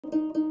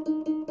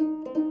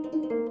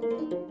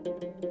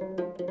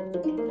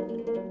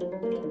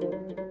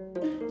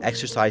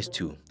Exercise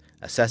 2.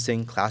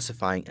 Assessing,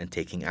 classifying, and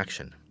taking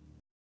action.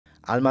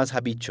 Almaz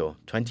Habicho,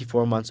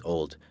 24 months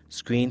old,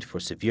 screened for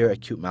severe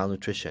acute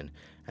malnutrition,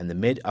 and the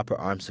mid-upper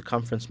arm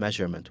circumference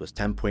measurement was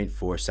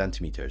 10.4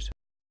 centimeters.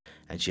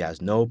 And she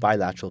has no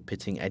bilateral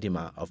pitting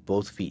edema of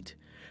both feet.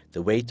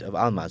 The weight of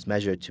Almaz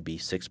measured to be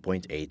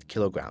 6.8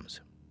 kilograms.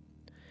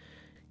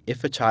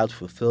 If a child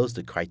fulfills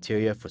the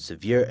criteria for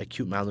severe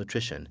acute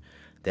malnutrition,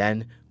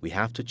 then we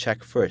have to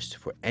check first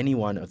for any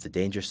one of the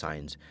danger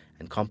signs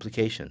and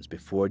complications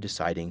before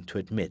deciding to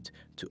admit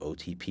to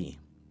OTP.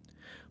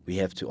 We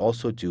have to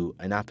also do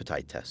an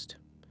appetite test.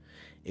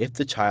 If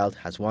the child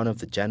has one of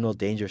the general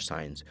danger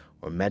signs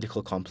or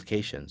medical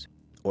complications,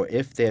 or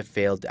if they have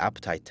failed the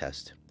appetite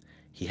test,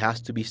 he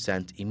has to be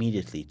sent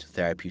immediately to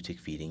therapeutic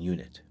feeding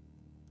unit.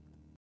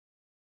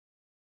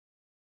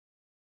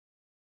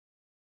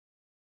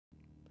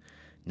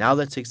 Now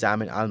let's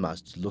examine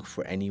Almaz to look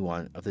for any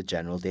one of the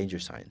general danger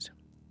signs.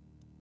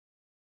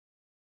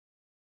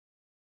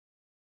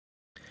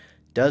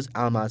 Does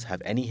Almaz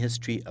have any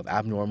history of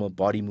abnormal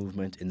body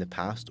movement in the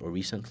past or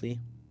recently?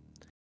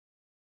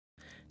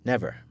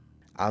 Never.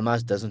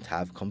 Almaz doesn't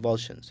have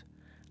convulsions.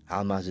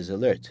 Almaz is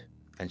alert,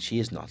 and she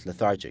is not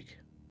lethargic.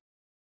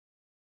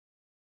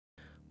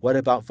 What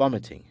about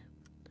vomiting?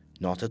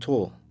 Not at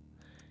all.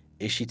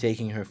 Is she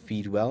taking her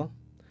feed well?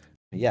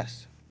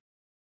 Yes.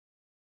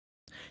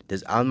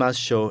 Does Almaz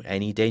show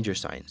any danger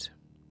signs?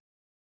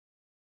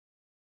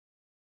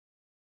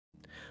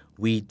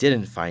 We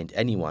didn't find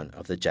any one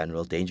of the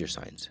general danger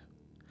signs.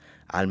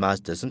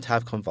 Almaz doesn't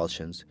have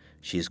convulsions,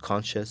 she is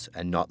conscious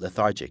and not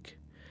lethargic.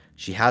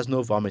 She has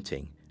no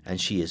vomiting,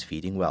 and she is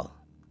feeding well.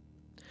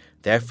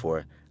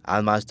 Therefore,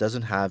 Almaz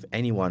doesn't have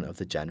any one of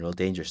the general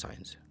danger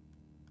signs.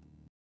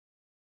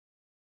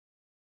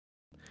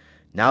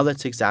 Now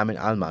let's examine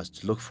Almaz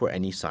to look for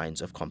any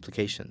signs of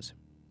complications.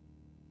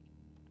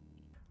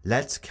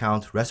 Let's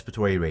count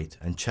respiratory rate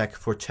and check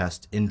for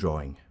chest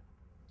indrawing.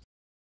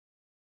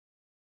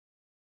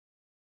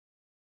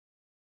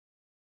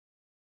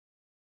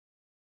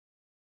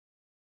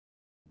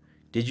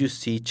 Did you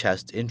see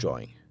chest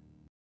indrawing?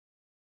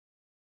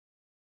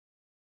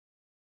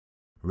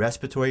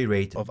 Respiratory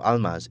rate of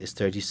Almaz is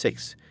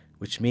 36,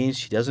 which means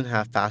she doesn't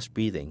have fast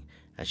breathing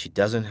and she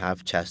doesn't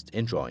have chest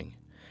indrawing.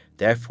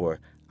 Therefore,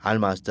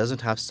 Almaz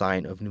doesn't have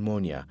sign of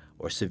pneumonia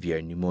or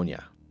severe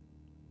pneumonia.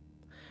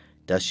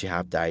 Does she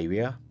have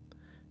diarrhea?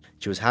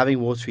 She was having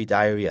watery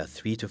diarrhea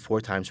 3 to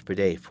 4 times per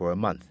day for a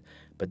month,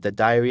 but the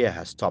diarrhea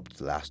has stopped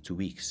the last 2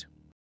 weeks.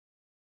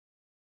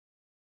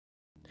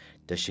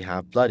 Does she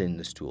have blood in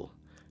the stool?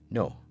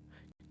 No.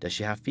 Does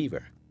she have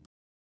fever?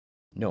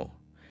 No.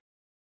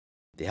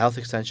 The health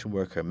extension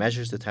worker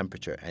measures the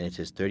temperature and it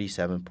is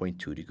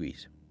 37.2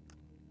 degrees.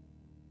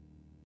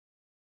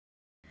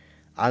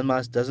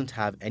 Almaz doesn't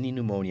have any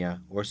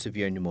pneumonia or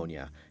severe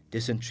pneumonia,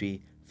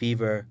 dysentery,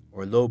 fever,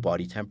 or low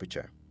body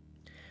temperature.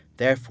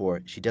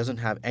 Therefore, she doesn't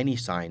have any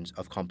signs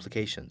of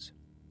complications.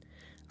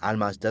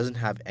 Almaz doesn't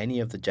have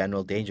any of the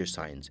general danger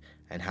signs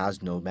and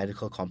has no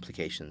medical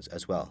complications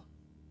as well.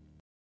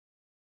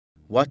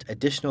 What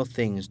additional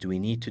things do we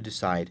need to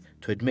decide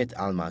to admit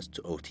Almaz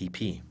to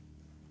OTP?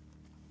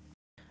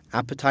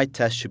 Appetite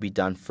tests should be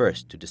done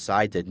first to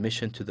decide the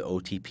admission to the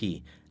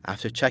OTP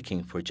after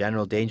checking for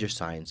general danger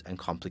signs and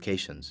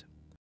complications.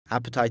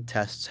 Appetite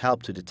tests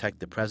help to detect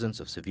the presence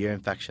of severe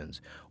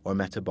infections or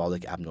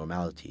metabolic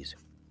abnormalities.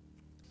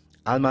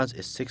 Almaz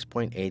is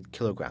 6.8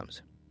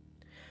 kilograms.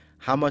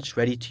 How much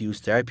ready-to-use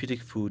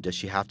therapeutic food does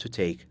she have to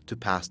take to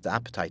pass the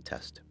appetite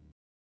test?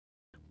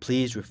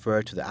 Please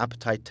refer to the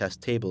appetite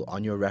test table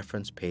on your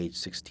reference page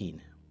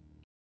 16.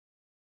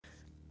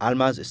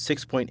 Almaz is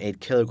 6.8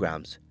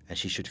 kilograms and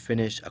she should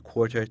finish a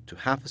quarter to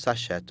half a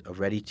sachet of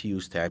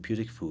ready-to-use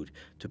therapeutic food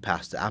to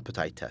pass the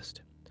appetite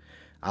test.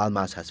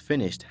 Almaz has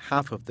finished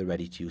half of the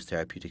ready-to-use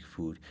therapeutic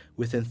food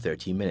within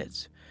 30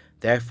 minutes.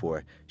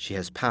 Therefore, she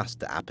has passed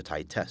the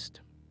appetite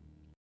test.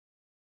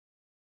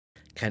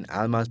 Can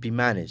Almaz be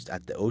managed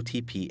at the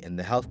OTP in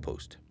the health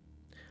post?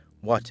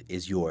 What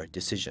is your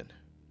decision?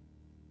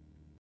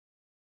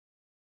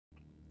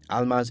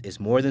 Almaz is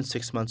more than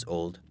 6 months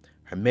old,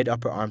 her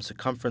mid-upper arm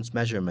circumference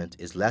measurement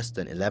is less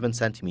than 11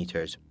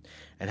 centimeters,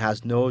 and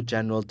has no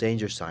general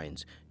danger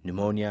signs,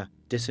 pneumonia,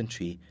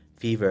 dysentery,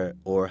 fever,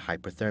 or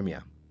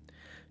hyperthermia.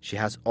 She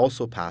has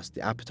also passed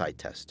the appetite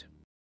test.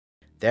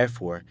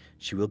 Therefore,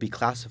 she will be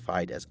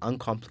classified as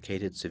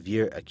uncomplicated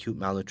severe acute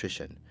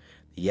malnutrition,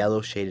 the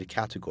yellow shaded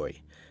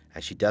category,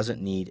 and she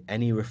doesn't need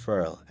any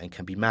referral and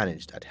can be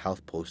managed at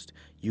health post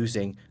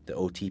using the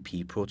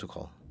OTP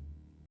protocol.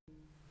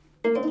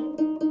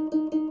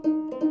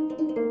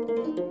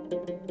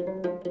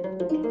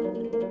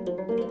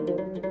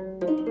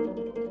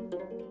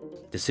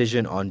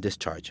 Decision on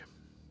discharge.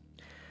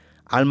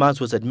 Almaz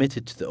was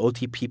admitted to the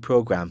OTP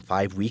program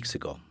 5 weeks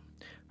ago.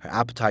 Her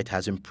appetite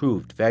has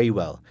improved very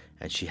well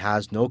and she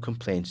has no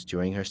complaints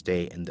during her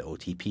stay in the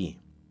OTP.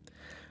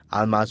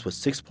 Almaz was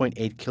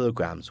 6.8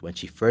 kilograms when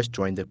she first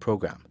joined the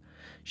program.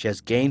 She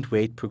has gained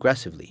weight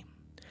progressively.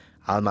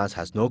 Almaz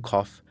has no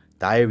cough,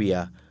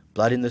 diarrhea,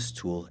 blood in the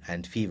stool,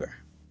 and fever.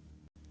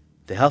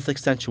 The health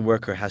extension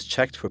worker has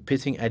checked for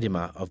pitting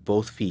edema of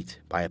both feet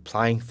by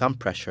applying thumb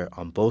pressure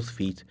on both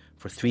feet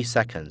for 3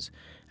 seconds,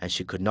 and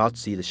she could not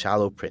see the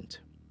shallow print.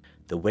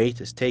 The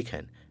weight is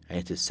taken, and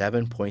it is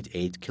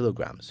 7.8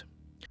 kilograms.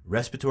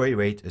 Respiratory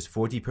rate is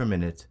 40 per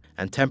minute,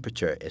 and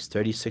temperature is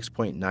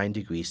 36.9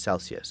 degrees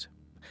Celsius.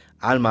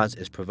 Almaz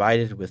is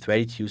provided with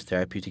ready-to-use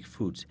therapeutic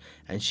foods,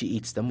 and she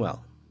eats them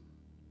well.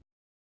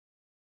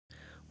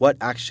 What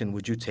action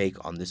would you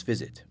take on this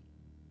visit?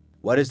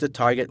 What is the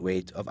target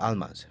weight of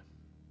Almaz?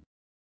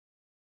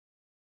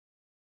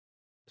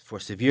 For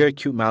severe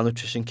acute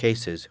malnutrition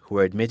cases who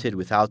are admitted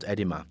without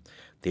edema,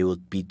 they will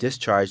be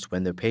discharged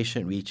when the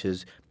patient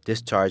reaches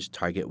discharge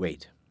target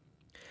weight.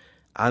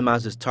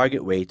 Almaz's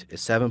target weight is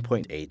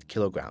 7.8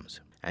 kilograms,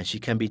 and she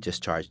can be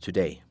discharged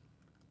today.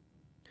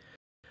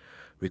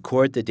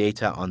 Record the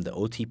data on the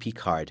OTP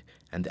card,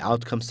 and the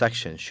outcome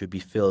section should be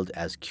filled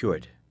as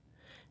cured.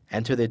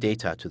 Enter the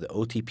data to the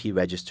OTP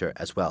register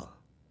as well.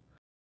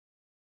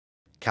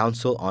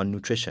 Counsel on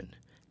nutrition.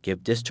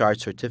 Give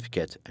discharge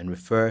certificate and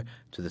refer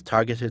to the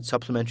targeted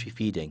supplementary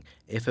feeding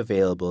if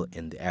available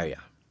in the area.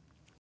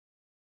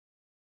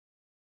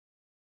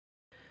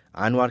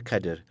 Anwar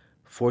Kadir,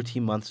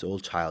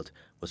 14-month-old child,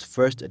 was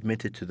first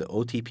admitted to the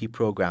OTP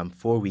program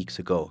 4 weeks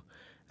ago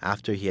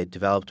after he had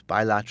developed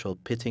bilateral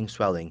pitting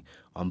swelling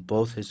on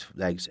both his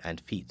legs and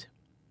feet.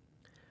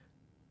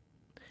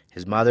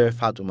 His mother,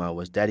 Fatuma,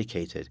 was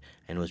dedicated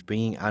and was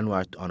bringing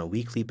Anwar on a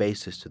weekly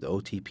basis to the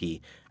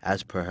OTP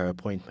as per her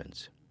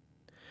appointments.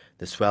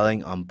 The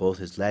swelling on both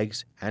his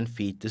legs and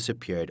feet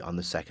disappeared on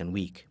the 2nd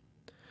week.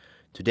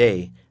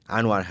 Today,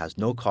 Anwar has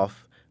no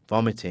cough,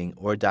 vomiting,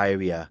 or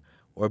diarrhea,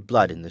 or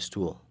blood in the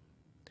stool.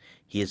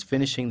 He is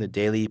finishing the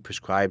daily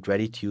prescribed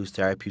ready-to-use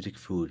therapeutic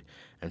food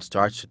and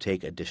starts to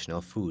take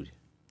additional food.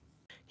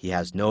 He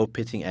has no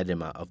pitting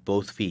edema of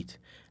both feet,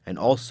 and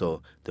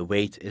also the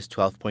weight is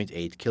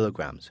 12.8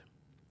 kilograms.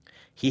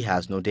 He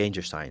has no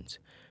danger signs.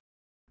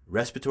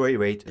 Respiratory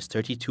rate is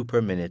 32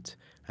 per minute,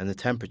 and the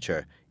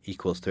temperature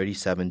equals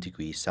 37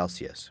 degrees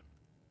Celsius.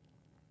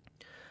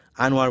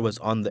 Anwar was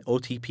on the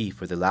OTP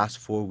for the last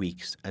 4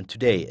 weeks, and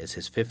today is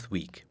his 5th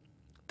week.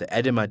 The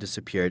edema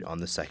disappeared on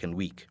the 2nd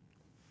week.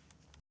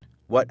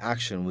 What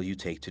action will you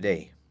take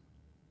today?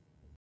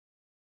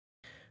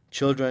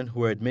 Children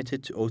who are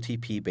admitted to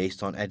OTP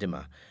based on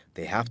edema,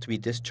 they have to be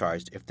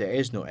discharged if there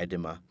is no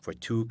edema for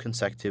 2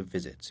 consecutive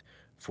visits,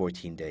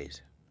 14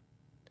 days.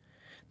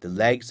 The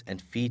legs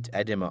and feet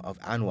edema of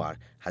Anwar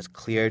has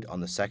cleared on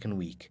the 2nd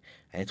week,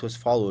 and it was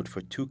followed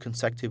for 2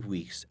 consecutive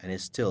weeks and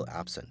is still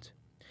absent.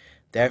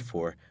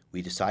 Therefore,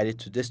 we decided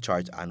to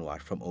discharge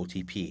Anwar from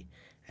OTP,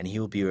 and he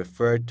will be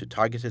referred to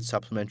Targeted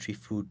Supplementary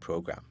Food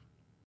Program.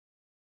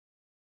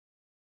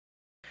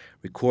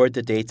 Record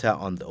the data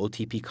on the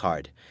OTP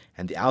card,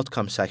 and the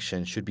outcome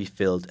section should be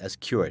filled as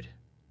cured.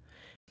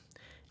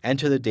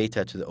 Enter the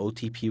data to the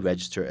OTP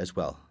register as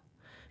well.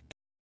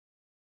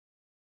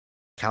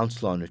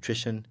 Counsel on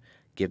nutrition,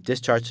 give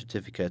discharge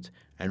certificate,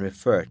 and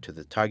refer to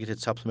the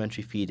targeted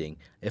supplementary feeding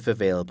if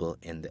available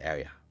in the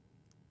area.